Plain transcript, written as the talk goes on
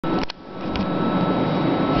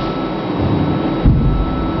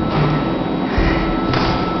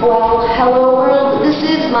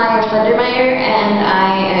and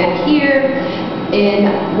I am here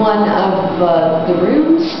in one of the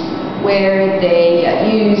rooms where they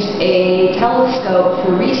use a telescope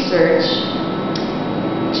for research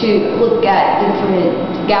to look at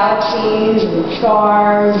different galaxies and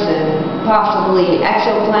stars and possibly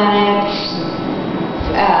exoplanets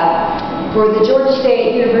for the Georgia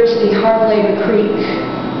State University Hard-Labor Creek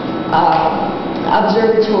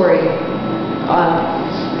Observatory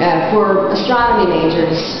for astronomy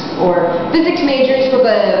majors, or physics majors with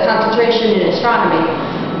a concentration in astronomy.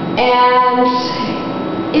 And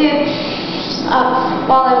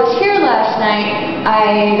while I was here last night,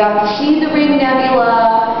 I got to see the Ring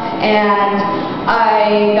Nebula, and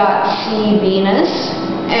I got to see Venus,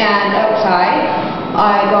 and outside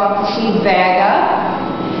I got to see Vega,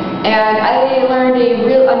 and I learned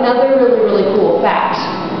another really cool fact.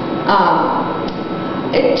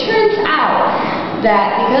 It turns out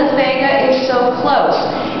that because Vega is so close,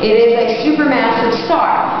 it is a supermassive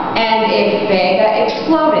star, and if Vega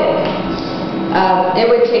exploded, it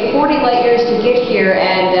would take 40 light years to get here,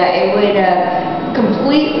 and it would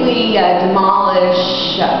completely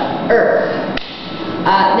demolish Earth.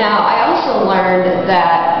 Now, I also learned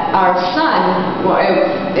that our sun,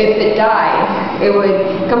 if it died, it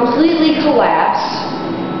would completely collapse,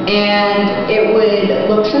 and it would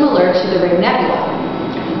look similar to the Ring Nebula.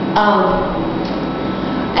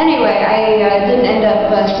 Anyway, I didn't end up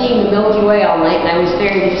seeing the Milky Way all night, and I was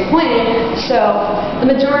very disappointed. So the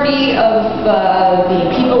majority of the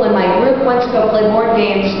people in my group went to go play board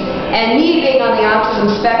games, and me being on the autism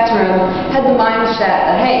spectrum had the mindset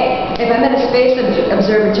that, hey, if I'm at a space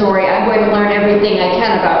observatory, I'm going to learn everything I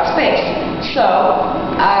can about space. So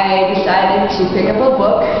I decided to pick up a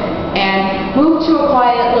book and move to a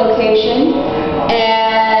quiet location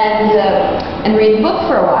and read the book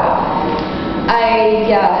for a while. I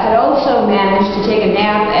had also managed to take a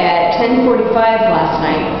nap at 10:45 last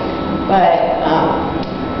night, but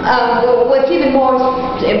what's even more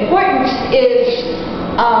important is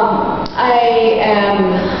I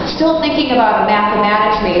am still thinking about a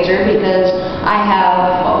mathematics major because I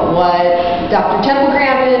have what Dr.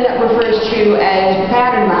 Temple-Grandin refers to as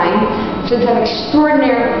pattern mind, since I'm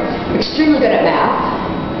extremely good at math.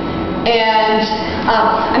 And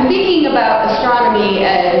I'm thinking about astronomy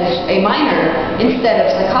as a minor instead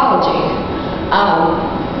of psychology.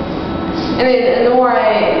 I mean,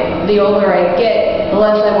 the older I get, the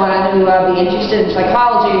less I want to be interested in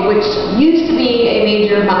psychology, which used to be a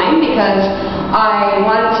major of mine because I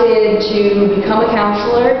wanted to become a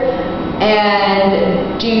counselor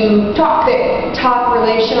and do talk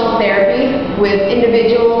relational therapy with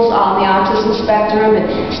individuals on the autism spectrum,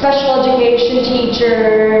 and special education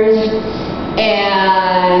teachers,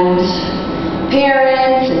 and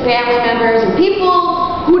parents, and family members, and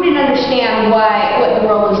people who didn't understand what in the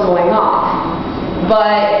world was going on.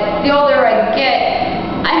 But the older I get,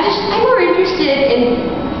 I'm more interested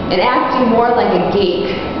in acting more like a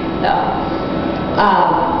geek, though.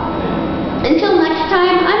 Until next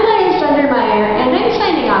time, I'm